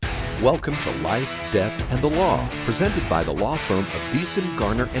Welcome to Life, Death, and the Law, presented by the law firm of Beeson,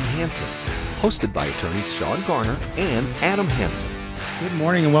 Garner, and Hansen. Hosted by attorneys Sean Garner and Adam Hansen. Good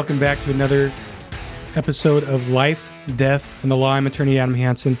morning and welcome back to another episode of Life, Death, and the Law. I'm attorney Adam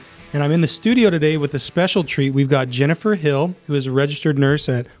Hansen, and I'm in the studio today with a special treat. We've got Jennifer Hill, who is a registered nurse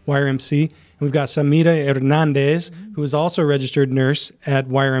at YRMC, and we've got Zamira Hernandez, who is also a registered nurse at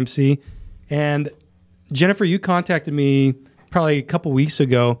YRMC. And Jennifer, you contacted me probably a couple weeks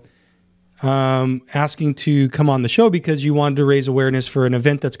ago asking to come on the show because you wanted to raise awareness for an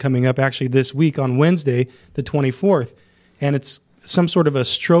event that's coming up actually this week on Wednesday, the 24th. And it's some sort of a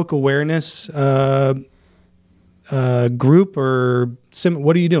stroke awareness group or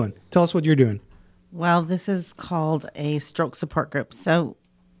what are you doing? Tell us what you're doing. Well, this is called a stroke support group. So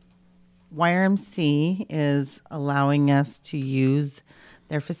YRMC is allowing us to use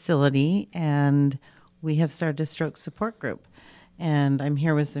their facility, and we have started a stroke support group. And I'm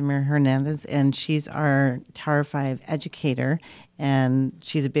here with Zamira Hernandez, and she's our Tower 5 educator, and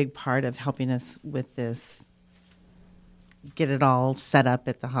she's a big part of helping us with this, get it all set up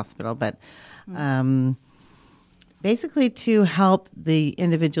at the hospital. But basically to help the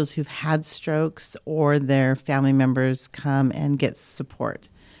individuals who've had strokes or their family members come and get support.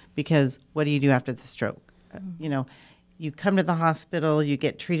 Because what do you do after the stroke? You know, you come to the hospital, you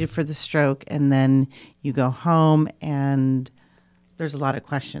get treated for the stroke, and then you go home, and there's a lot of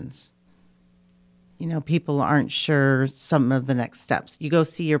questions. You know, people aren't sure some of the next steps. You go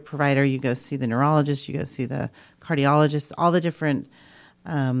see your provider, you go see the neurologist, you go see the cardiologist, all the different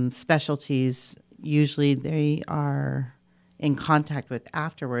specialties. Usually they are in contact with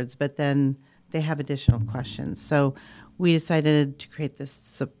afterwards, but then they have additional questions. So we decided to create this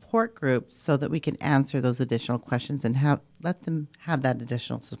support group so that we can answer those additional questions and let them have that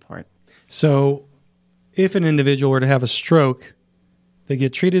additional support. So if an individual were to have a stroke, they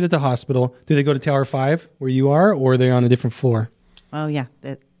get treated at the hospital. Do they go to Tower 5 where you are, or are they on a different floor? Oh, yeah.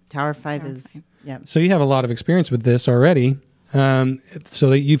 The Tower 5 is, yeah. So you have a lot of experience with this already. So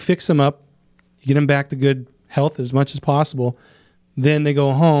that you fix them up, you get them back to good health as much as possible. Then they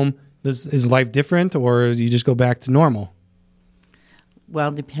go home. Is life different, or you just go back to normal?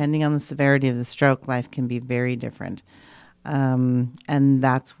 Well, depending on the severity of the stroke, life can be very different. And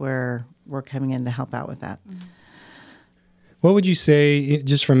that's where we're coming in to help out with that. Mm-hmm. What would you say,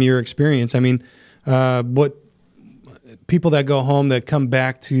 just from your experience? I mean, what people that go home that come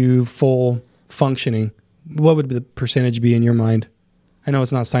back to full functioning, what would the percentage be in your mind? I know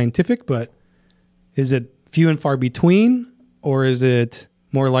it's not scientific, but is it few and far between, or is it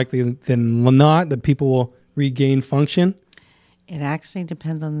more likely than not that people will regain function? It actually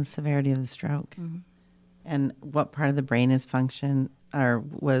depends on the severity of the stroke and what part of the brain is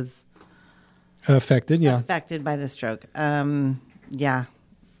was affected, yeah. Affected by the stroke. Yeah.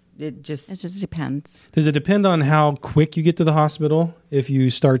 It just depends. Does it depend on how quick you get to the hospital? If you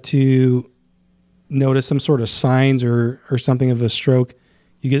start to notice some sort of signs or something of a stroke,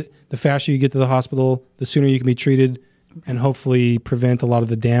 the faster you get to the hospital, the sooner you can be treated and hopefully prevent a lot of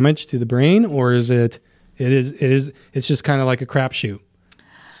the damage to the brain, or is it's just kind of like a crapshoot?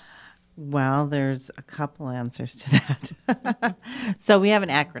 Well, there's a couple answers to that. So we have an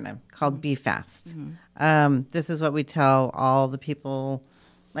acronym called Be Fast. Mm-hmm. This is what we tell all the people,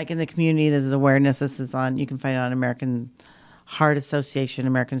 like in the community. This is awareness. This is you can find it on American Heart Association,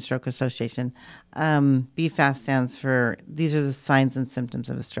 American Stroke Association. Be Fast stands for, these are the signs and symptoms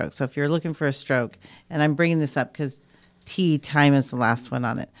of a stroke. So if you're looking for a stroke, and I'm bringing this up because time is the last one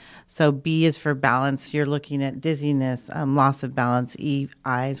on it. So B is for balance. You're looking at dizziness, loss of balance. E,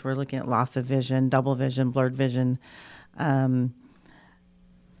 eyes, we're looking at loss of vision, double vision, blurred vision.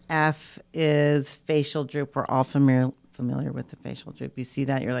 F is facial droop. We're all familiar with the facial droop. You see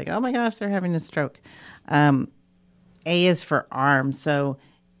that, you're like, oh my gosh, they're having a stroke. A is for arm. So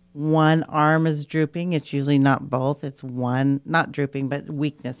one arm is drooping. It's usually not both. It's one, not drooping, but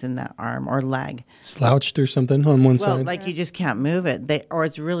weakness in that arm or leg. Slouched or something on one side? Well, like you just can't move it. Or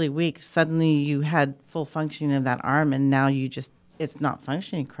it's really weak. Suddenly you had full functioning of that arm, and now it's not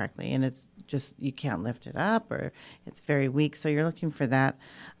functioning correctly, and it's just, you can't lift it up, or it's very weak. So you're looking for that.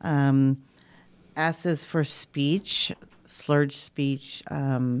 S is for speech, slurred speech,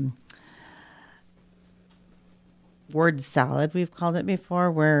 word salad, we've called it before,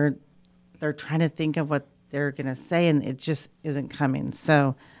 where they're trying to think of what they're going to say and it just isn't coming.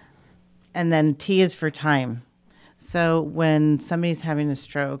 So, and then T is for time. So when somebody's having a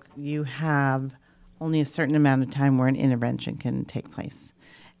stroke, you have only a certain amount of time where an intervention can take place.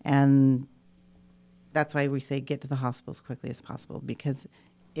 And that's why we say get to the hospital as quickly as possible, because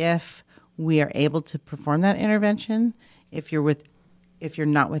if we are able to perform that intervention, if you're if you're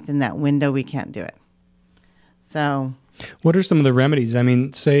not within that window, we can't do it. So, what are some of the remedies? I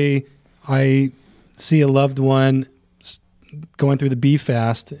mean, say I see a loved one going through the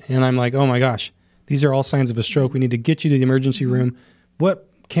B-Fast, and I'm like, oh my gosh, these are all signs of a stroke. We need to get you to the emergency room. What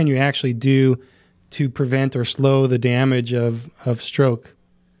can you actually do to prevent or slow the damage of stroke?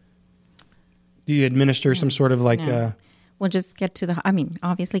 Do you administer some sort of like... We'll just get to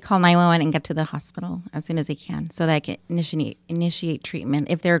obviously call 911 and get to the hospital as soon as they can so that I can initiate treatment.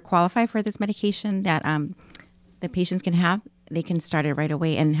 If they're qualified for this medication that the patients can have, they can start it right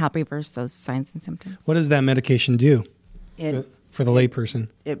away and help reverse those signs and symptoms. What does that medication do for the layperson?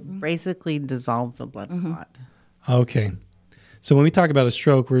 It basically dissolves the blood clot. Okay. So when we talk about a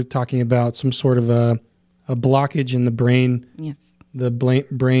stroke, we're talking about some sort of a blockage in the brain. Yes. The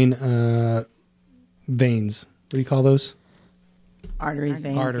brain veins. What do you call those? Arteries,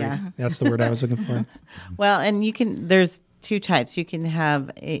 veins. Arteries. Yeah. That's the word I was looking for. Well, and there's two types. You can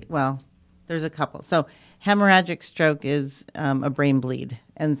have there's a couple. So hemorrhagic stroke is a brain bleed.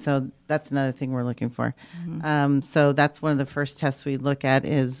 And so that's another thing we're looking for. So that's one of the first tests we look at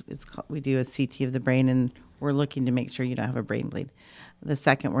we do a CT of the brain, and we're looking to make sure you don't have a brain bleed. The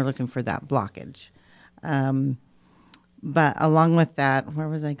second, we're looking for that blockage. But along with that, where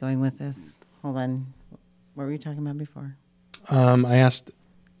was I going with this? Hold on. What were you talking about before? I asked,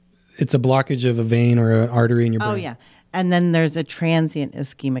 it's a blockage of a vein or an artery in your brain. Oh, yeah. And then there's a transient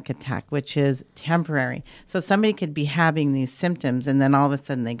ischemic attack, which is temporary. So somebody could be having these symptoms, and then all of a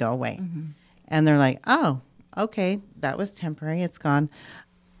sudden they go away. And they're like, oh, okay, that was temporary. It's gone.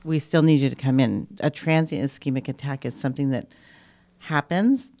 We still need you to come in. A transient ischemic attack is something that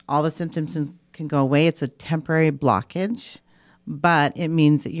happens. All the symptoms can go away. It's a temporary blockage, but it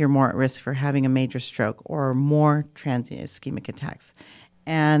means that you're more at risk for having a major stroke or more transient ischemic attacks.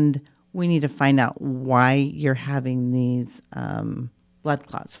 And we need to find out why you're having these blood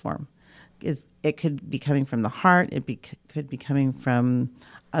clots form. It could be coming from the heart. Could be coming from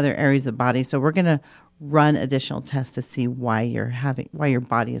other areas of the body. So we're going to run additional tests to see why your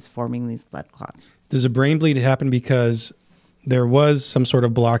body is forming these blood clots. Does a brain bleed happen because there was some sort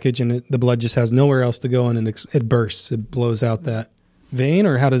of blockage and the blood just has nowhere else to go and it bursts, it blows out that vein,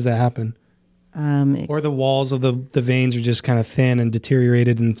 or how does that happen? Or the walls of the veins are just kind of thin and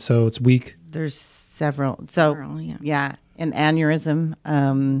deteriorated, and so it's weak? There's several. So, yeah, an aneurysm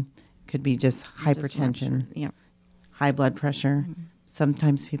could be just hypertension, high blood pressure.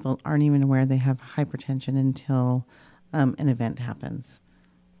 Sometimes people aren't even aware they have hypertension until an event happens.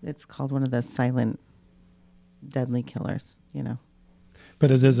 It's called one of the silent deadly killers,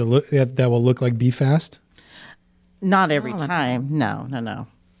 But it does that will look like B-Fast? Not every time. No.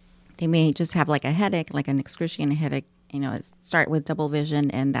 They may just have like a headache, like an excruciating headache, start with double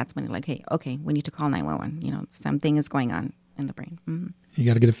vision, and that's when you're like, hey, okay, we need to call 911. Something is going on in the brain. You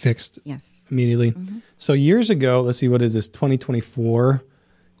got to get it fixed immediately. So years ago, let's see, what is this, 2024?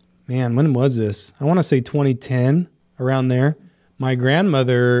 Man, when was this? I want to say 2010, around there. My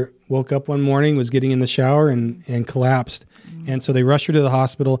grandmother woke up one morning, was getting in the shower, and collapsed. And so they rushed her to the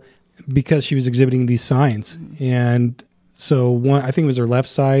hospital because she was exhibiting these signs. And so I think it was her left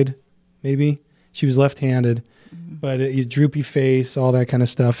side, maybe. She was left-handed, but a droopy face, all that kind of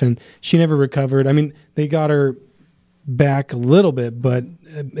stuff. And she never recovered. I mean, they got her back a little bit, but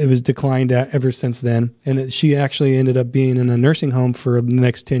it was declined ever since then. And she actually ended up being in a nursing home for the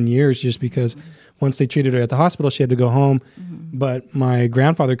next 10 years just because once they treated her at the hospital, she had to go home. But my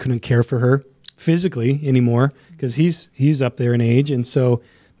grandfather couldn't care for her physically anymore because he's up there in age. And so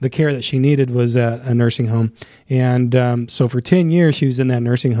the care that she needed was at a nursing home. And so for 10 years, she was in that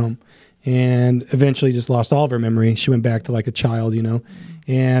nursing home and eventually just lost all of her memory. She went back to like a child,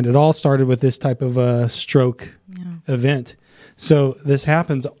 and it all started with this type of a stroke event. So this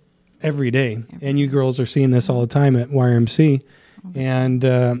happens every day. And you girls are seeing this all the time at YRMC.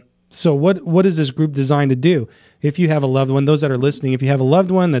 And so what is this group designed to do? If you have a loved one, those that are listening, if you have a loved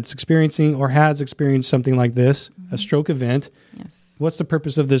one that's experiencing or has experienced something like this, a stroke event, what's the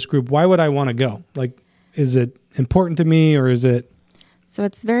purpose of this group? Why would I want to go? Like, is it important to me, or is it? So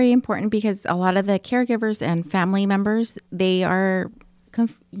it's very important because a lot of the caregivers and family members, they are,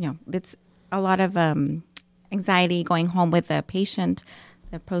 it's a lot of anxiety going home with the patient,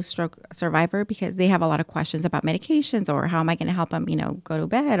 the post-stroke survivor, because they have a lot of questions about medications or how am I going to help them, go to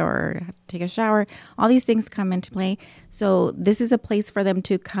bed or take a shower. All these things come into play. So this is a place for them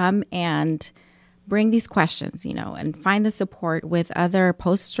to come and bring these questions, and find the support with other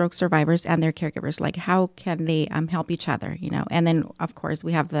post-stroke survivors and their caregivers. Like, how can they help each other, And then, of course,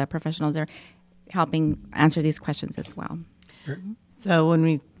 we have the professionals there helping answer these questions as well. So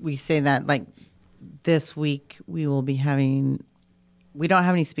when we say that, like this week, we will be having we don't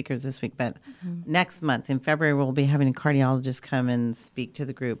have any speakers this week, but next month in February, we'll be having a cardiologist come and speak to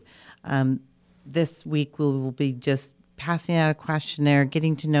the group. This week, we will be just passing out a questionnaire,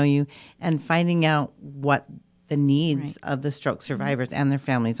 getting to know you, and finding out what the needs of the stroke survivors and their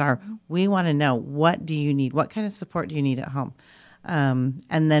families are. We want to know, what do you need? What kind of support do you need at home? And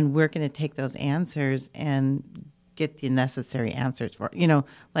then we're going to take those answers and get the necessary answers for,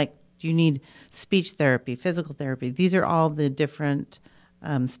 like, do you need speech therapy, physical therapy? These are all the different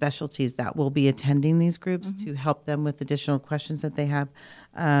specialties that will be attending these groups to help them with additional questions that they have.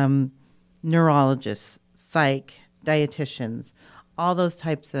 Neurologists, psych, dietitians, all those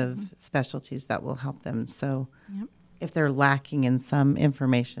types of specialties that will help them. So if they're lacking in some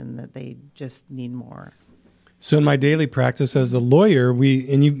information, that they just need more. So in my daily practice as a lawyer,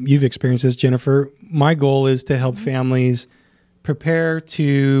 you've experienced this, Jennifer, my goal is to help families prepare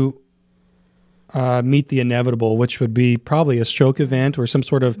to meet the inevitable, which would be probably a stroke event or some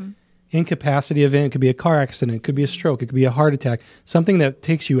sort of incapacity event. It could be a car accident. It could be a stroke. It could be a heart attack, something that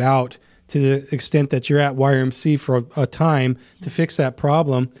takes you out to the extent that you're at YRMC for a time to fix that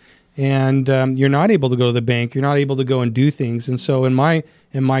problem. And you're not able to go to the bank. You're not able to go and do things. And so in my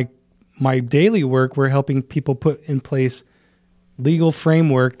daily work, we're helping people put in place legal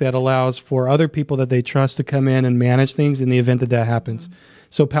framework that allows for other people that they trust to come in and manage things in the event that happens.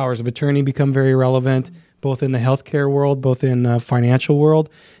 So powers of attorney become very relevant, both in the healthcare world, both in financial world.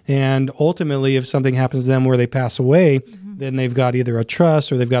 And ultimately, if something happens to them where they pass away, then they've got either a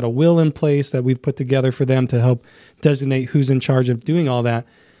trust or they've got a will in place that we've put together for them to help designate who's in charge of doing all that.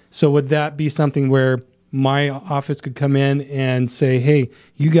 So would that be something where my office could come in and say, hey,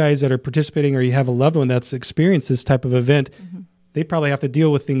 you guys that are participating or you have a loved one that's experienced this type of event, they probably have to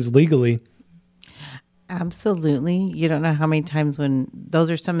deal with things legally. Absolutely. You don't know how many times when those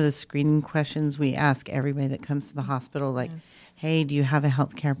are some of the screening questions we ask everybody that comes to the hospital, like, hey, do you have a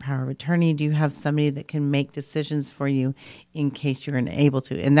healthcare power of attorney? Do you have somebody that can make decisions for you in case you're unable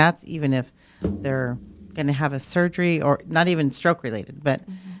to? And that's even if they're going to have a surgery or not even stroke related, but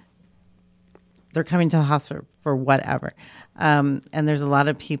they're coming to the hospital for whatever. And there's a lot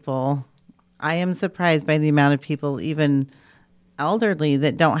of people, I am surprised by the amount of people, even elderly,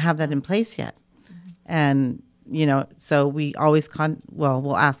 that don't have that in place yet. And, so we always,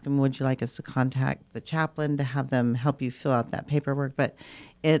 we'll ask them, would you like us to contact the chaplain to have them help you fill out that paperwork? But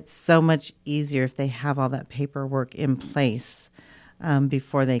it's so much easier if they have all that paperwork in place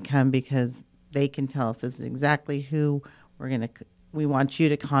before they come, because they can tell us this is exactly who we want you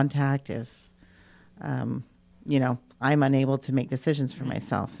to contact if, I'm unable to make decisions for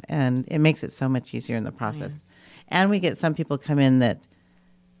myself. And it makes it so much easier in the process. Yes. And we get some people come in that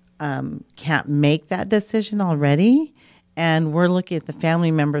can't make that decision already. And we're looking at the family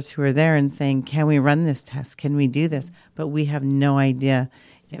members who are there and saying, can we run this test? Can we do this? But we have no idea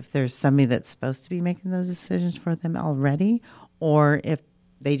if there's somebody that's supposed to be making those decisions for them already, or if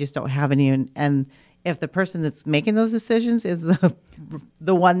they just don't have any. And if the person that's making those decisions is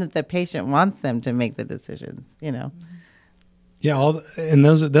the one that the patient wants them to make the decisions, Yeah, and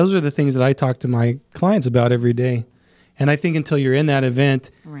those are the things that I talk to my clients about every day. And I think until you're in that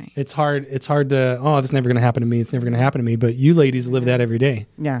event, it's hard to, this is never going to happen to me. It's never going to happen to me. But you ladies live that every day.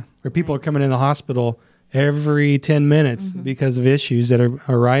 Yeah. Where people are coming in the hospital every 10 minutes because of issues that are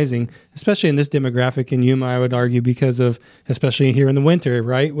arising, especially in this demographic in Yuma, I would argue, because of, especially here in the winter,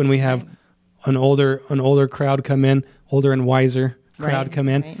 right? When we have an older crowd come in, older and wiser crowd come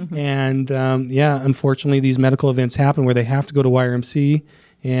in. And unfortunately, these medical events happen where they have to go to YRMC.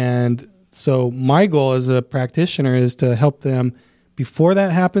 And so my goal as a practitioner is to help them before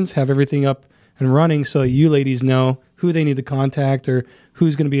that happens, have everything up and running so you ladies know who they need to contact or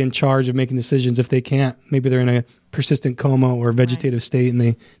who's going to be in charge of making decisions if they can't. Maybe they're in a persistent coma or vegetative state and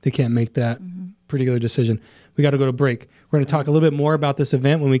they can't make that particular decision. We got to go to break. We're going to talk a little bit more about this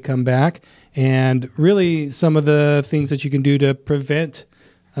event when we come back, and really some of the things that you can do to prevent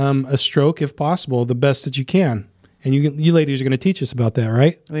a stroke if possible, the best that you can. And you ladies are going to teach us about that,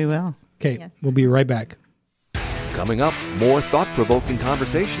 right? We will. Okay, yes. We'll be right back. Coming up, more thought-provoking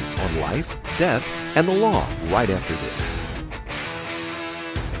conversations on life, death, and the law right after this.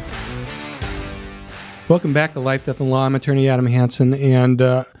 Welcome back to Life, Death, and Law. I'm attorney Adam Hansen,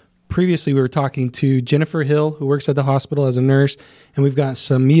 and previously we were talking to Jennifer Hill, who works at the hospital as a nurse, and we've got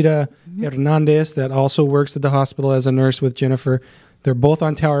Zamira Hernandez that also works at the hospital as a nurse with Jennifer. They're both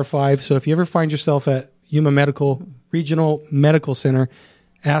on Tower 5, so if you ever find yourself at Yuma Regional Medical Center,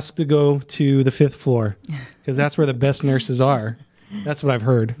 ask to go to the 5th floor, because that's where the best nurses are. That's what I've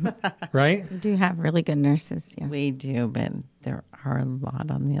heard, right? We do have really good nurses, yes. We do, but they're are a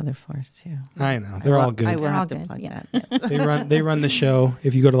lot on the other floors too. I know. They're all good. I will They're all have to good, plug yeah. that. They run the show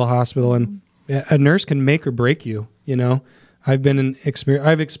if you go to the hospital, and a nurse can make or break you. You know, I've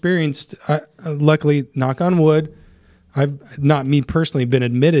experienced. Luckily, knock on wood, I've not me personally been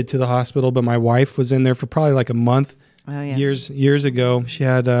admitted to the hospital, but my wife was in there for probably like a month. Oh yeah. Years ago. She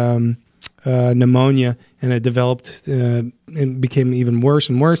had pneumonia, and it developed and became even worse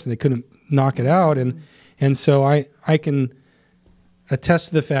and worse, and they couldn't knock it out. And so I can attest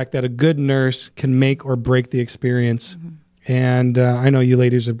to the fact that a good nurse can make or break the experience. And I know you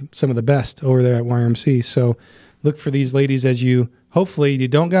ladies are some of the best over there at YRMC. So look for these ladies as you, hopefully you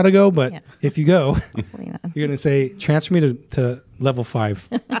don't got to go, but if you go, you're going to say, transfer me to level 5,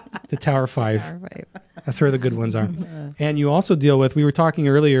 to Tower 5. That's where the good ones are. And you also deal with, we were talking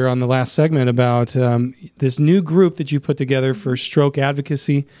earlier on the last segment about this new group that you put together for stroke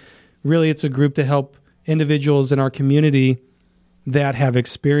advocacy. Really, it's a group to help individuals in our community that have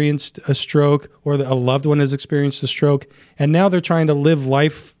experienced a stroke, or a loved one has experienced a stroke, and now they're trying to live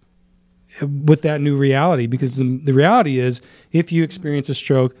life with that new reality, because the reality is, if you experience a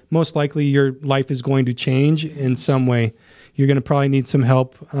stroke, most likely your life is going to change in some way. You're going to probably need some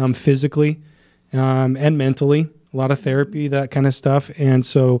help physically and mentally, a lot of therapy, that kind of stuff. And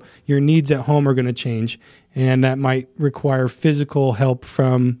so your needs at home are going to change, and that might require physical help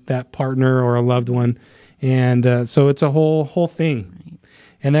from that partner or a loved one. And so it's a whole thing.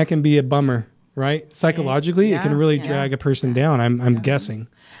 And that can be a bummer, right? Psychologically, it can really drag a person down, I'm guessing.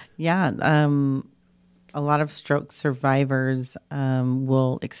 Yeah. A lot of stroke survivors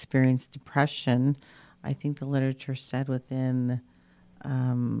will experience depression. I think the literature said within,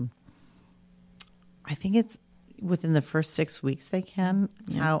 I think it's within the first 6 weeks they can.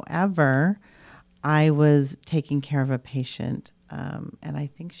 However, I was taking care of a patient, and I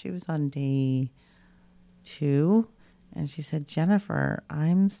think she was on day 2, and she said, "Jennifer,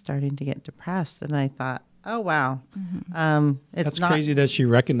 I'm starting to get depressed." And I thought, oh wow, That's crazy that she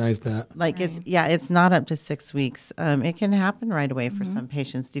recognized that. Like it's not up to 6 weeks. It can happen right away for some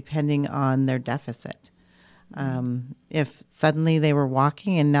patients, depending on their deficit. If suddenly they were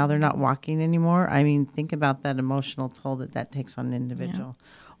walking and now they're not walking anymore, I mean, think about that emotional toll that takes on an individual.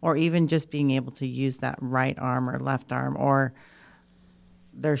 Or even just being able to use that right arm or left arm, or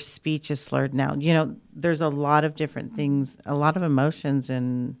their speech is slurred now. You know, there's a lot of different things, a lot of emotions,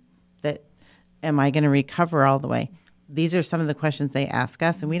 and that, am I going to recover all the way? These are some of the questions they ask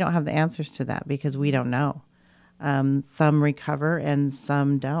us, and we don't have the answers to that because we don't know. Some recover and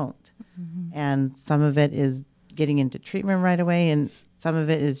some don't. And some of it is getting into treatment right away, and some of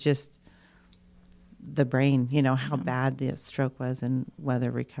it is just the brain, you know, how bad the stroke was and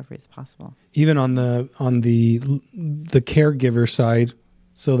whether recovery is possible. Even on the caregiver side,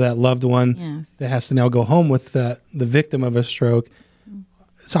 so that loved one that has to now go home with the victim of a stroke.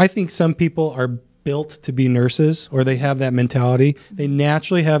 So I think some people are built to be nurses, or they have that mentality. They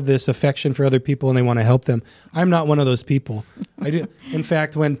naturally have this affection for other people and they want to help them. I'm not one of those people. I do. In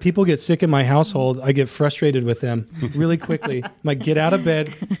fact, when people get sick in my household, I get frustrated with them really quickly. I'm like, get out of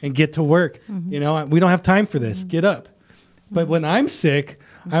bed and get to work. You know, we don't have time for this. Get up. But when I'm sick,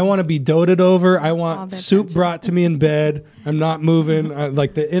 I want to be doted over. I want soup brought to me in bed. I'm not moving.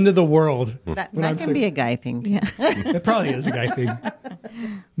 Like the end of the world. That can be a guy thing too. It probably is a guy thing.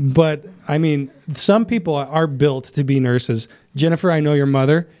 But I mean, some people are built to be nurses. Jennifer, I know your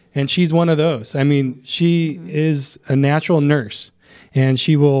mother, and she's one of those. I mean, she is a natural nurse, and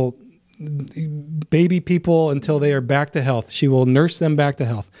she will baby people until they are back to health. She will nurse them back to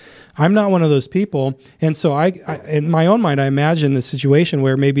health. I'm not one of those people. And so I in my own mind, I imagine the situation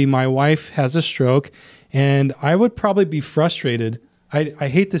where maybe my wife has a stroke, and I would probably be frustrated. I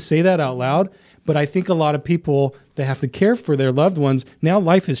hate to say that out loud, but I think a lot of people that have to care for their loved ones, now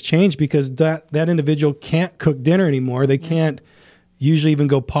life has changed because that individual can't cook dinner anymore. They can't usually even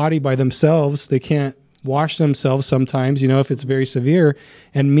go potty by themselves. They can't wash themselves sometimes, you know, if it's very severe.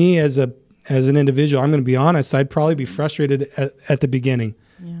 And me as an individual, I'm going to be honest, I'd probably be frustrated at the beginning.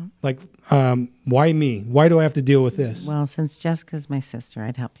 Yeah. Like, why me? Why do I have to deal with this? Well, since Jessica's my sister,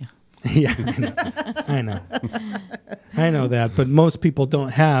 I'd help you. Yeah, I know that, but most people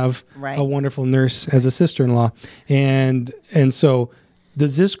don't have a wonderful nurse as a sister-in-law, and so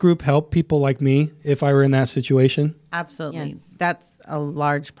does this group help people like me if I were in that situation? Absolutely. Yes. That's a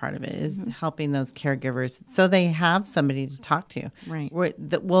large part of it, is helping those caregivers so they have somebody to talk to. Right.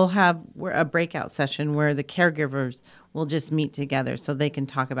 We'll have a breakout session where the caregivers will just meet together so they can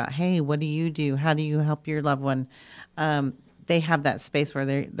talk about, hey, what do you do? How do you help your loved one? They have that space where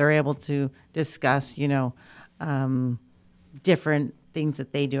they're able to discuss, you know, different things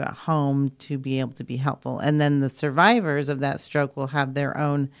that they do at home to be able to be helpful. And then the survivors of that stroke will have their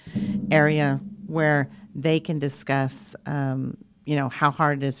own area where they can discuss, how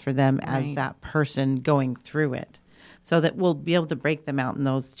hard it is for them as that person going through it. So that we'll be able to break them out in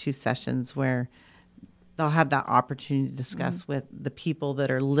those 2 sessions where they'll have that opportunity to discuss with the people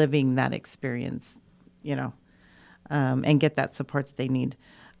that are living that experience, and get that support that they need.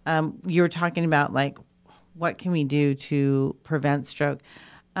 You were talking about, like, what can we do to prevent stroke?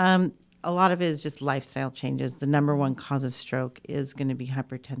 A lot of it is just lifestyle changes. The number one cause of stroke is going to be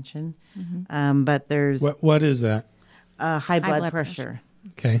hypertension. But there's... What is that? High blood pressure.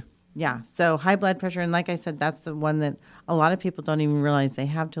 Okay. Yeah. So high blood pressure. And like I said, that's the one that a lot of people don't even realize they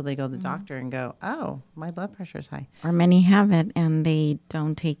have till they go to the doctor and go, oh, my blood pressure is high. Or many have it and they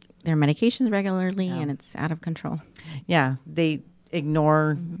don't take their medications regularly and it's out of control. Yeah. They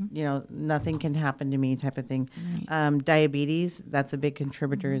ignore, nothing can happen to me type of thing. Right. Diabetes, that's a big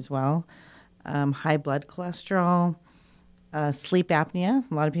contributor as well. High blood cholesterol, sleep apnea.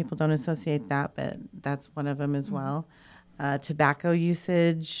 A lot of people don't associate that, but that's one of them as well. Tobacco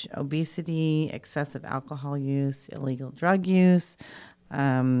usage, obesity, excessive alcohol use, illegal drug use,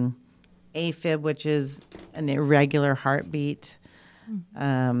 AFib, which is an irregular heartbeat.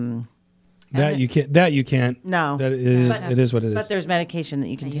 That you can't. No. That it is what it is. But there's medication that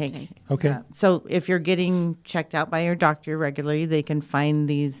you can take. Okay. So if you're getting checked out by your doctor regularly, they can find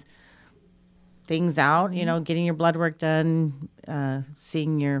these things out, getting your blood work done,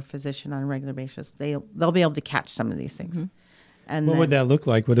 seeing your physician on a regular basis. They'll be able to catch some of these things. And what would that look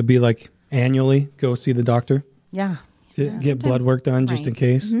like? Would it be like annually go see the doctor? Yeah. Get blood work done just in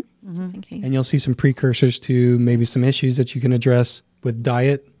case? Just in case. And you'll see some precursors to maybe some issues that you can address with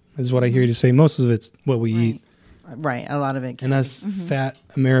diet, is what I hear you say. Most of it's what we eat. Right. A lot of it. And us fat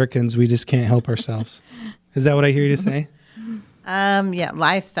Americans, we just can't help ourselves. Is that what I hear you say? Yeah,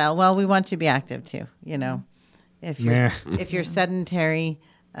 lifestyle. Well, we want you to be active too. If you're sedentary,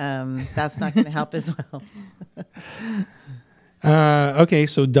 that's not going to help as well. Okay,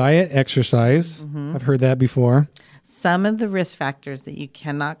 so diet, exercise. I've heard that before. Some of the risk factors that you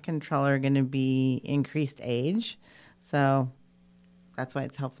cannot control are going to be increased age. So that's why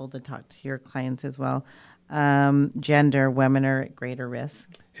it's helpful to talk to your clients as well. Gender, women are at greater risk.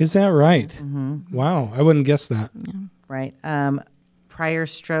 Is that right? Wow, I wouldn't guess that. Yeah. Right. Prior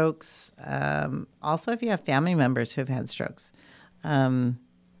strokes. Also, if you have family members who have had strokes,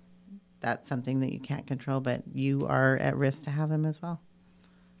 that's something that you can't control, but you are at risk to have them as well.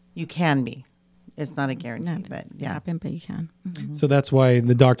 You can be. It's not a guarantee, but yeah. Happen, but you can. So that's why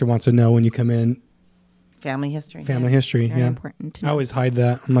the doctor wants to know when you come in. Family history. Family history, Very yeah. important to I know. always hide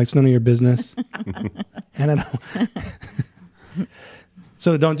that. I'm like, it's none of your business. And I don't.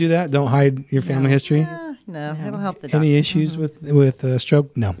 So don't do that. Don't hide your family history. No, it'll help the doctor. Any issues with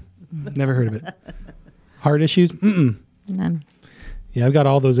stroke? No, never heard of it. Heart issues? None. Yeah, I've got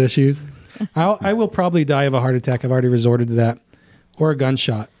all those issues. I will probably die of a heart attack. I've already resorted to that, or a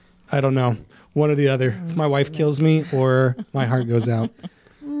gunshot. I don't know, one or the other. If my wife kills me, or my heart goes out.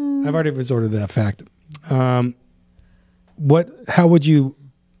 I've already resorted to that fact. How would you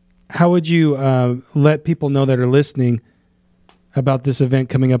let people know that are listening about this event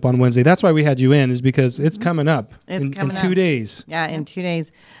coming up on Wednesday? That's why we had you in, is because it's coming up in 2 days. Yeah, in 2 days.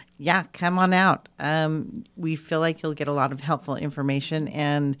 Yeah, come on out. We feel like you'll get a lot of helpful information,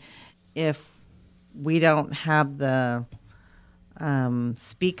 and if we don't have the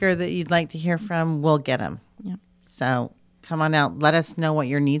speaker that you'd like to hear from, we'll get them. Yeah. So come on out. Let us know what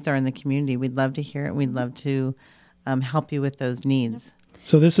your needs are in the community. We'd love to hear it. We'd love to help you with those needs.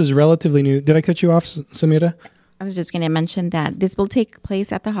 So this is relatively new. Did I cut you off, Zamira? I was just going to mention that this will take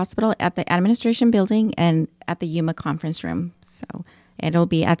place at the hospital, at the administration building, and at the Yuma conference room. So it'll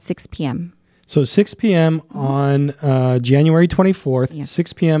be at 6 p.m. So 6 p.m. on January 24th, Yes.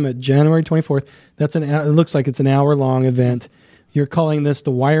 6 p.m. at January 24th. It looks like it's an hour-long event. You're calling this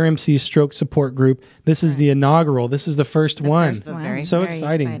the YRMC Stroke Support Group. This is the inaugural. This is the first one. first one. Very, so very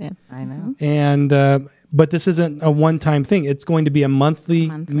exciting. excited. I know. And but this isn't a one-time thing. It's going to be a monthly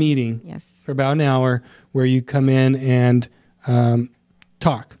meeting Yes. for about an hour where you come in and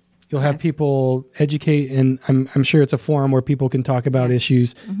talk. You'll have people educate, and I'm sure it's a forum where people can talk about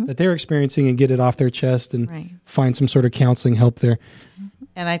issues that they're experiencing and get it off their chest and find some sort of counseling help there.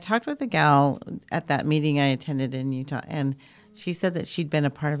 And I talked with a gal at that meeting I attended in Utah, and she said that she'd been a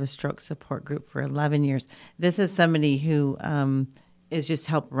part of a stroke support group for 11 years. This is somebody who is just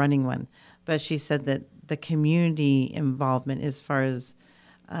help running one. But she said that the community involvement, as far as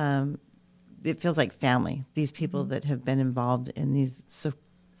it feels like family, these people that have been involved in these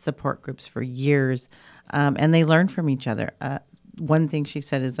support groups for years, and they learn from each other. one thing she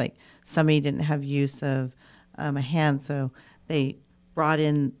said is like somebody didn't have use of a hand, so they brought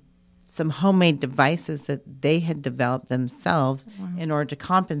in some homemade devices that they had developed themselves in order to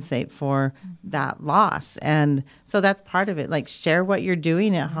compensate for that loss. And so that's part of it. Like, share what you're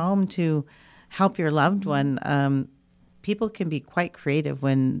doing at home to help your loved one. People can be quite creative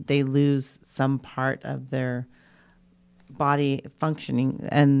when they lose some part of their body functioning.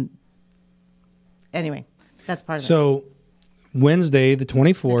 And anyway, that's part of it. So Wednesday, the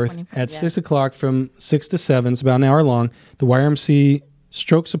 24th, at 6 o'clock from 6 to 7, it's about an hour long, the YRMC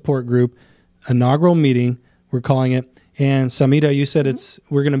Stroke Support Group inaugural meeting, we're calling it. And Zamira, you said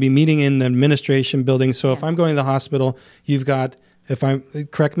we're going to be meeting in the administration building. So if I'm going to the hospital, you've got,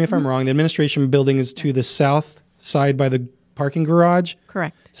 correct me if I'm wrong, the administration building is to the south side by the parking garage.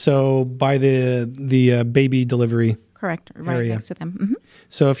 Correct. So by the baby delivery. Correct. Right area. next to them.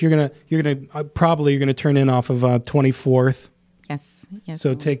 So if you're gonna turn in off of 24th. Yes.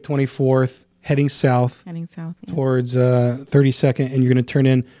 So take 24th, heading south. Towards 32nd, and you're going to turn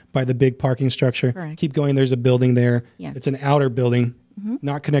in by the big parking structure. Correct. Keep going. There's a building there. Yes. It's an outer building,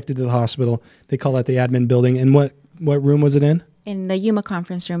 not connected to the hospital. They call that the admin building. And what room was it in? In the Yuma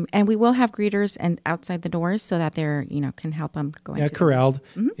conference room, and we will have greeters and outside the doors so that they're can help them go. Yeah, corralled.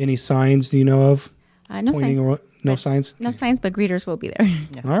 Any signs do you know of? No signs. No signs? No signs, but greeters will be there.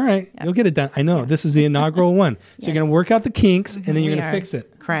 Yeah. All right. Yeah. You'll get it done. I know. This is the inaugural one. So you're going to work out the kinks, and then you're going to fix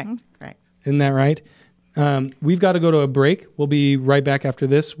it. Correct. Isn't that right? We've got to go to a break. We'll be right back after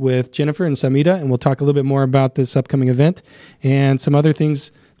this with Jennifer and Zamira, and we'll talk a little bit more about this upcoming event and some other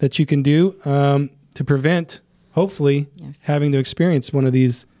things that you can do to prevent, hopefully, having to experience one of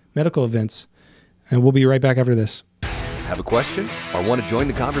these medical events. And we'll be right back after this. Have a question or want to join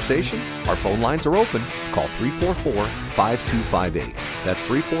the conversation? Our phone lines are open. Call 344-5258. That's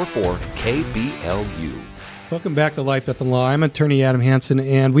 344-KBLU. Welcome back to Life, Death, and Law. I'm attorney Adam Hansen,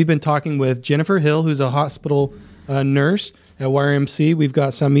 and we've been talking with Jennifer Hill, who's a hospital nurse at YRMC. We've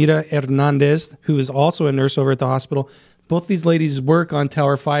got Zamira Hernandez, who is also a nurse over at the hospital. Both these ladies work on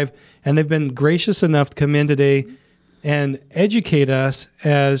Tower 5, and they've been gracious enough to come in today and educate us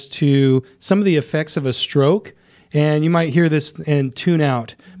as to some of the effects of a stroke. And you might hear this and tune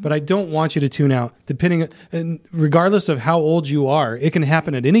out, but I don't want you to tune out. Regardless of how old you are, it can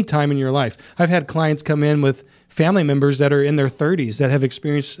happen at any time in your life. I've had clients come in with family members that are in their 30s that have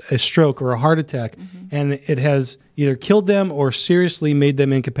experienced a stroke or a heart attack, and it has either killed them or seriously made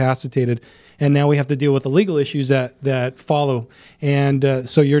them incapacitated. And now we have to deal with the legal issues that follow. And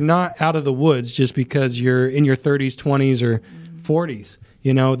so you're not out of the woods just because you're in your 30s, 20s, or 40s.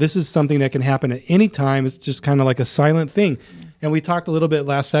 This is something that can happen at any time. It's just kind of like a silent thing. And we talked a little bit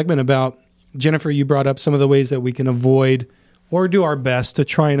last segment about, Jennifer, you brought up some of the ways that we can avoid or do our best to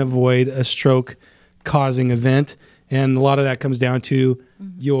try and avoid a stroke-causing event. And a lot of that comes down to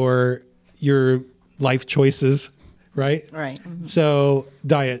your life choices, right? Right. So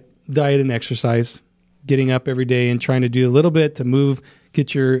diet and exercise, getting up every day and trying to do a little bit to move,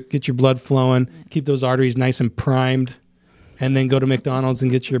 get your blood flowing, keep those arteries nice and primed. And then go to McDonald's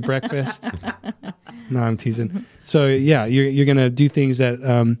and get your breakfast. No, I'm teasing. So yeah, you're going to do things that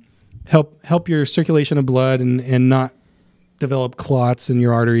help your circulation of blood and not develop clots in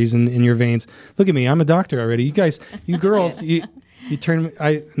your arteries and in your veins. Look at me, I'm a doctor already. You guys, you girls, you turn.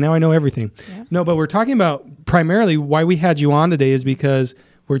 Now I know everything. Yeah. No, but we're talking about primarily why we had you on today is because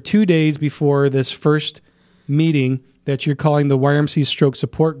we're 2 days before this first meeting that you're calling the YRMC Stroke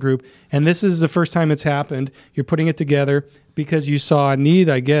Support Group, and this is the first time it's happened. You're putting it together because you saw a need,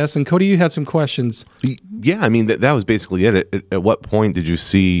 I guess. And Cody, you had some questions. Yeah, I mean, that was basically it. At what point did you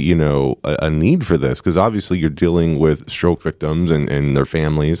see, a need for this? Because obviously you're dealing with stroke victims and their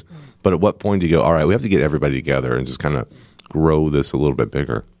families, but at what point do you go, all right, we have to get everybody together and just kind of grow this a little bit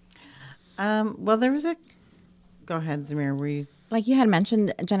bigger? Well, there was go ahead, Zamira, like you had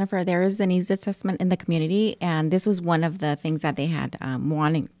mentioned, Jennifer, there is a needs assessment in the community, and this was one of the things that they had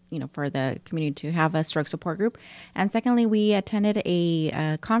wanting, for the community to have a stroke support group. And secondly, we attended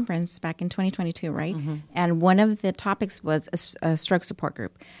a conference back in 2022, right? And one of the topics was a stroke support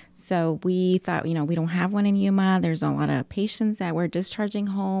group. So we thought, we don't have one in Yuma. There's a lot of patients that we're discharging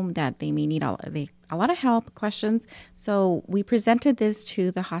home that they may need a lot of help, questions. So we presented this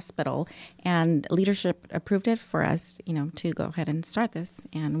to the hospital, and leadership approved it for us, to go ahead and start this.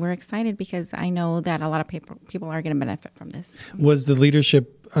 And we're excited because I know that a lot of people are going to benefit from this. Was the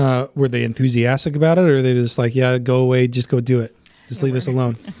leadership, were they enthusiastic about it, or are they just like, yeah, go away, just go do it? Just leave us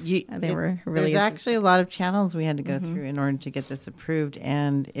alone. They were really. There's actually a lot of channels we had to go through in order to get this approved,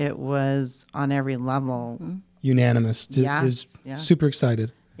 and it was on every level. Unanimous. Yes, Super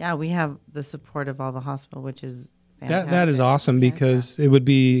excited. Yeah, we have the support of all the hospital, which is That is awesome because it would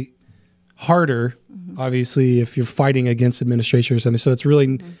be harder, obviously, if you're fighting against administration or something. So it's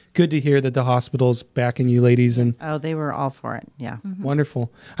really good to hear that the hospital's backing you ladies. And Oh, they were all for it. Yeah.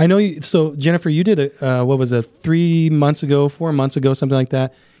 wonderful. I know you. So Jennifer, you did what was it, 4 months ago, something like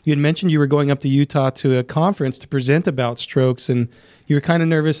that. You had mentioned you were going up to Utah to a conference to present about strokes, and you were kind of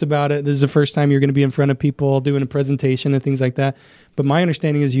nervous about it. This is the first time you're going to be in front of people doing a presentation and things like that. But my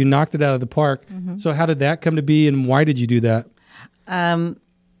understanding is you knocked it out of the park. So how did that come to be, and why did you do that?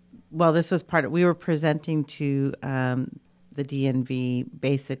 Well, this was we were presenting to the DNV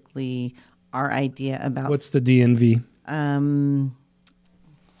basically our idea about. What's the DNV?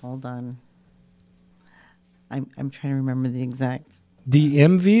 Hold on. I'm trying to remember the exact.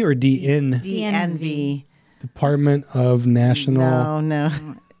 DMV or DN? DNV. Department of National. No.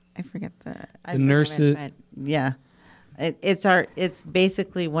 I forget The nurses. Yeah. It's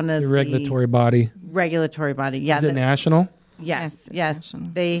basically one of The regulatory body. regulatory body. Yeah. Is it national? Yes. Yes, it's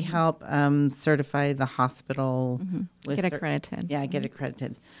national. They help certify the hospital. With Get accredited. get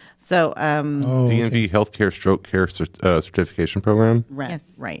accredited. So, DNV Healthcare Stroke Care Certification Program.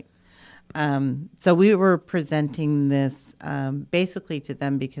 Yes. Right. So we were presenting this basically to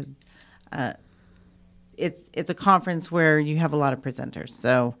them because it's a conference where you have a lot of presenters.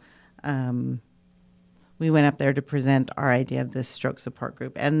 So we went up there to present our idea of this stroke support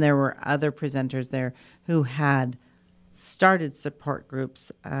group, and there were other presenters there who had started support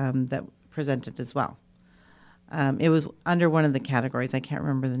groups that presented as well. It was under one of the categories. I can't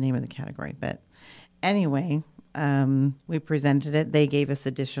remember the name of the category, but anyway, we presented it. They gave us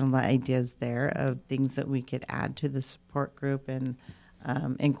additional ideas there of things that we could add to the support group and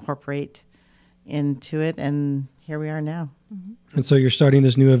incorporate into it, and here we are now. And so you're starting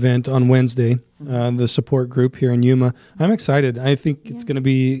this new event on Wednesday, the support group here in Yuma. I'm excited. I think it's going to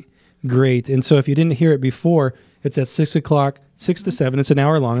be great. And so if you didn't hear it before, it's at 6 o'clock, 6 to 7. It's an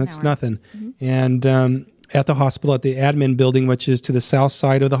hour long. It's nothing. And at the hospital, at the admin building, which is to the south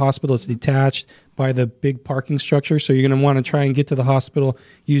side of the hospital. It's detached by the big parking structure. So you're going to want to try and get to the hospital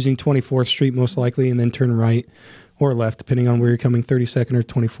using 24th Street most likely, and then turn right or left, depending on where you're coming, 32nd or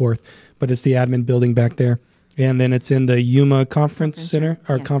 24th. But it's the admin building back there. And then it's in the Yuma Conference Center,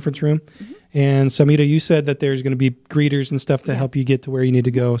 or conference room. And Zamira, you said that there's going to be greeters and stuff to help you get to where you need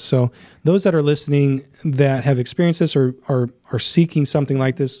to go. So those that are listening that have experienced this or are seeking something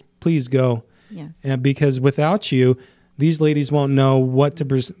like this, please go. Yes. And because without you, these ladies won't know what to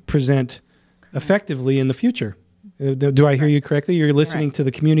present effectively in the future. Do I hear you correctly? You're listening to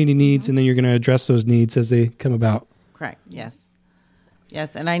the community needs, and then you're going to address those needs as they come about. Correct. Yes.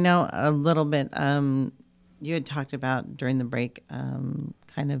 And I know a little bit. You had talked about during the break,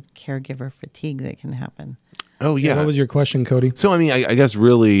 kind of caregiver fatigue that can happen. Oh, yeah. What was your question, Cody? So, I mean, I guess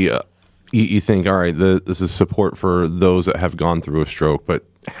really you think, all right, this is support for those that have gone through a stroke, but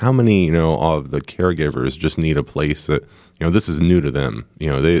how many, of the caregivers just need a place that, this is new to them.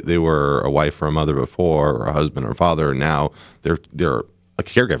 They were a wife or a mother before, or a husband or father, and now they're a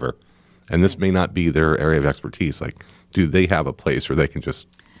caregiver, and this may not be their area of expertise. Like, do they have a place where they can just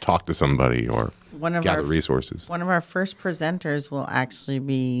talk to somebody or gather resources? One of our first presenters will actually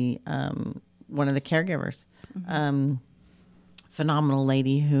be one of the caregivers. Phenomenal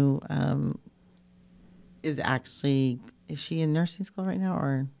lady who is she in nursing school right now,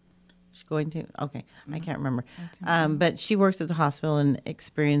 or is she going to? Okay, I can't remember. But she works at the hospital and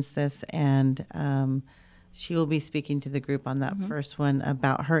experienced this, and she will be speaking to the group on that first one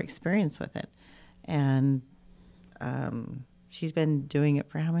about her experience with it. And she's been doing it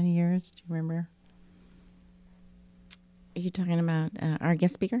for how many years? Do you remember? Are you talking about our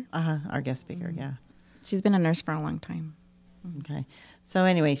guest speaker? Our guest speaker, yeah. She's been a nurse for a long time. Okay. So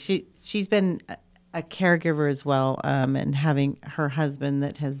anyway, she's been a caregiver as well, and having her husband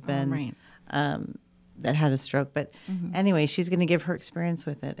that has been that had a stroke. But anyway, she's going to give her experience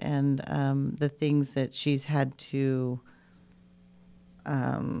with it and the things that she's had to.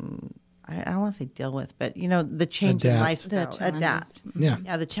 I don't want to say deal with, but the change in lifestyle, adapt.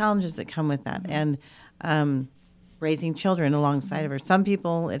 Yeah, the challenges that come with that, and raising children alongside of her. Some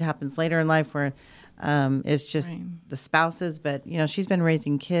people, it happens later in life where it's just the spouses, but she's been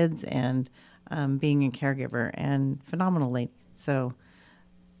raising kids and being a caregiver, and phenomenal lady. So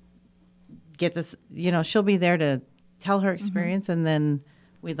get this, she'll be there to tell her experience, and then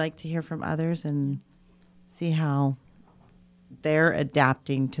we'd like to hear from others and see how they're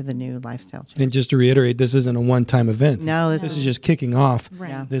adapting to the new lifestyle change. And just to reiterate, this isn't a one-time event. No, this is just kicking off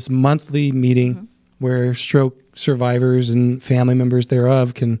Right. this monthly meeting where stroke survivors and family members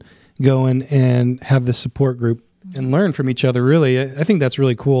thereof can go in and have the support group and learn from each other. Really, I think that's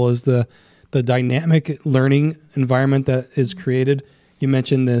really cool, is the the dynamic learning environment that is created. You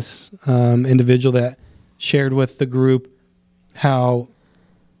mentioned this individual that shared with the group how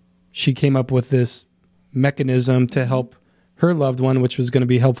she came up with this mechanism to help her loved one, which was going to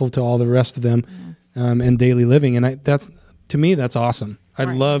be helpful to all the rest of them in daily living. And to me, that's awesome. I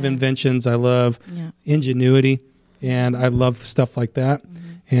love inventions. I love ingenuity, and I love stuff like that.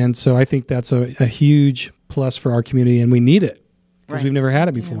 And so I think that's a huge plus for our community, and we need it because we've never had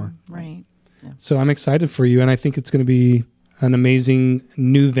it before. Right. So I'm excited for you, and I think it's going to be an amazing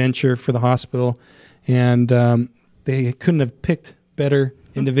new venture for the hospital. And they couldn't have picked better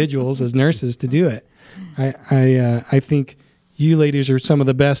individuals as nurses to do it. I think you ladies are some of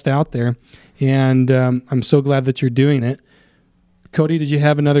the best out there, and I'm so glad that you're doing it. Cody, did you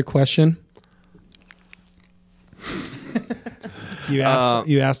have another question? You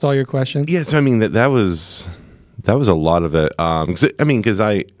asked all your questions? Yes, I mean that was a lot of it.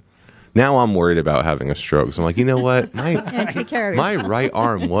 Because now I'm worried about having a stroke. So I'm like, you know what? Take care of my right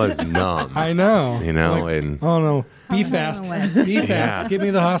arm was numb. I know. Oh no, be fast, be fast. Get me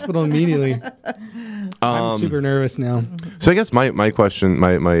to the hospital immediately. I'm super nervous now. So I guess my question,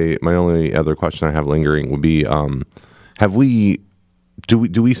 my only other question I have lingering would be,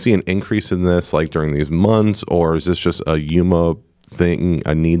 do we see an increase in this like during these months, or is this just a Yuma thing,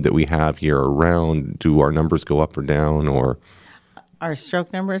 a need that we have year around? Do our numbers go up or down, or our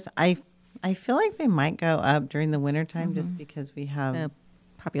stroke numbers? I feel like they might go up during the wintertime just because we have the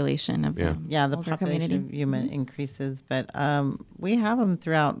population of the population community. of Yuma increases, but we have them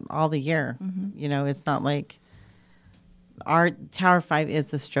throughout all the year. It's not like our Tower 5 is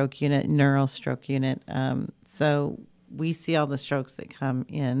the stroke unit, neural stroke unit. So we see all the strokes that come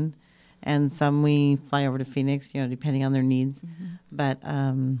in, and some we fly over to Phoenix, depending on their needs. But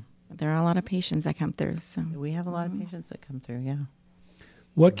there are a lot of patients that come through. So we have a lot of patients that come through. Yeah.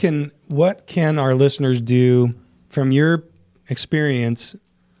 What can our listeners do from your experience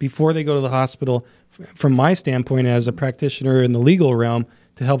before they go to the hospital? From my standpoint as a practitioner in the legal realm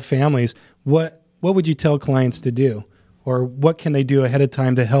to help families, what would you tell clients to do, or what can they do ahead of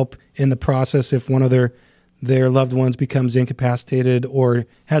time to help in the process if one of their loved ones becomes incapacitated or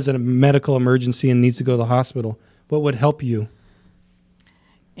has a medical emergency and needs to go to the hospital? What would help you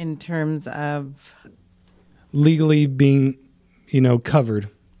in terms of legally being covered?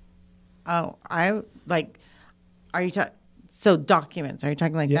 Oh, are you talking, so documents, are you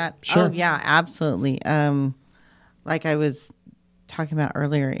talking like that? Sure. Oh, yeah, absolutely. Like I was talking about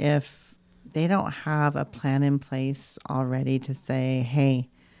earlier, if they don't have a plan in place already to say, hey,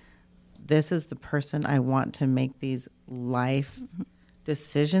 this is the person I want to make these life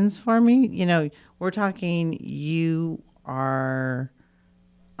decisions for me. We're talking, you are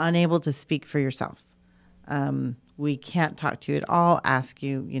unable to speak for yourself. We can't talk to you at all, ask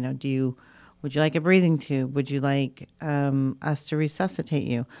you, would you like a breathing tube? Would you like us to resuscitate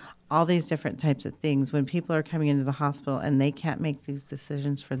you? All these different types of things. When people are coming into the hospital and they can't make these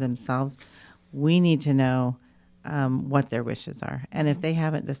decisions for themselves, we need to know what their wishes are. And if they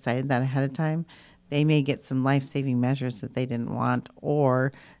haven't decided that ahead of time, they may get some life-saving measures that they didn't want.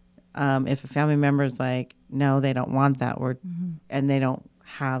 Or if a family member is like, no, they don't want that, and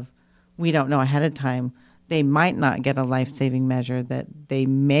we don't know ahead of time, they might not get a life-saving measure that they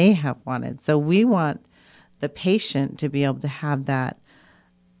may have wanted. So we want the patient to be able to have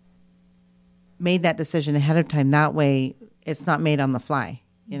made that decision ahead of time. That way it's not made on the fly.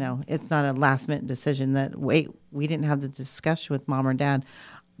 It's not a last-minute decision that, wait, we didn't have the discussion with mom or dad.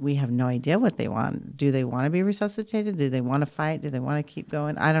 We have no idea what they want. Do they want to be resuscitated? Do they want to fight? Do they want to keep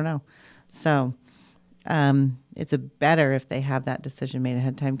going? I don't know. So it's better if they have that decision made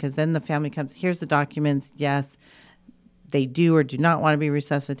ahead of time, because then the family comes, here's the documents. Yes, they do or do not want to be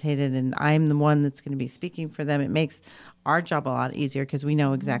resuscitated, and I'm the one that's going to be speaking for them. It makes our job a lot easier because we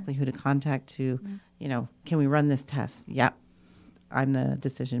know exactly who to contact to, can we run this test? Yep. I'm the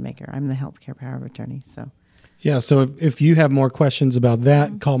decision maker. I'm the healthcare power of attorney. So, yeah. So if you have more questions about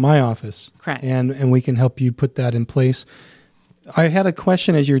that, call my office. Correct. And we can help you put that in place. I had a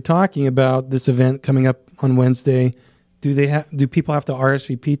question as you were talking about this event coming up on Wednesday. Do people have to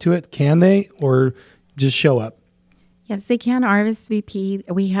RSVP to it? Can they, or just show up? Yes, they can RSVP.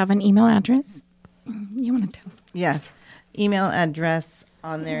 We have an email address. You want to tell? Yes. Email address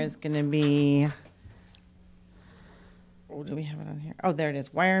on there is going to be, do we have it on here? Oh, there it is.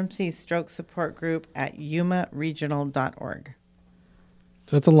 YRMC Stroke Support Group at yumaregional.org.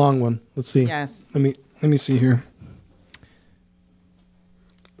 So that's a long one. Let's see. Yes. Let me see here.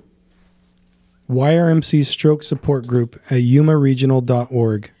 YRMC Stroke Support Group at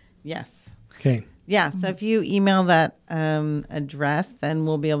yumaregional.org. Yes. Okay. Yeah. So if you email that address, then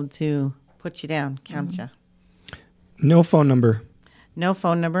we'll be able to put you down, count you. No phone number. No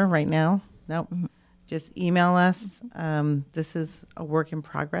phone number right now. Nope. Just email us. This is a work in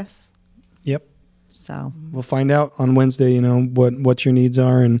progress. Yep. So We'll find out on Wednesday, what your needs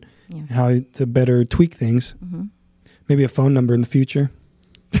are and how to better tweak things. Maybe a phone number in the future.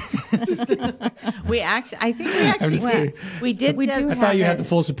 we did. I thought you had the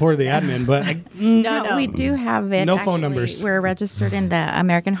full support of the admin, but No, we do have it. No phone numbers. We're registered in the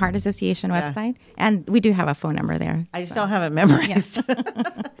American Heart Association website, and we do have a phone number there. I just don't have it memorized.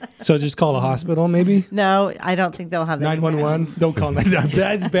 so just call the hospital, maybe. No, I don't think they'll have that. 911. Don't call 911.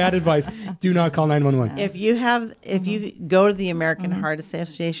 That's bad advice. Do not call 911. If you go to the American Heart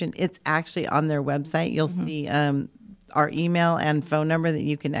Association, it's actually on their website. You'll see our email and phone number that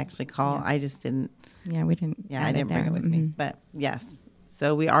you can actually call. I just didn't. Yeah, we didn't. Yeah, I didn't bring it with me. But yes,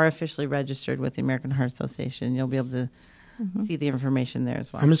 so we are officially registered with the American Heart Association. You'll be able to see the information there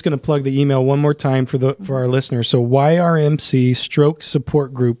as well. I'm just going to plug the email one more time for our listeners. So YRMC Stroke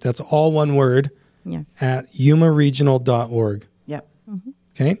Support Group. That's all one word. Yes. At yumaregional.org. Yep.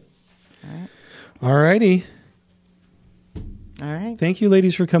 Okay. All right. All righty. All right. Thank you,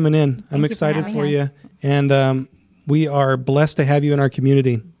 ladies, for coming in. I'm excited for you. And we are blessed to have you in our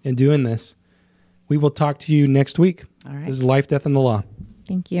community and doing this. We will talk to you next week. All right. This is Life, Death, and the Law.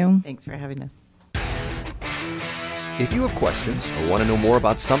 Thank you. Thanks for having us. If you have questions or want to know more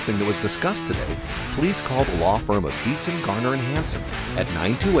about something that was discussed today, please call the law firm of Beeson, Garner, and Hansen at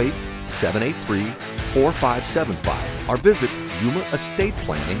 928-783-4575 or visit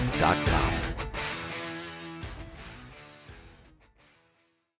yumaestateplanning.com.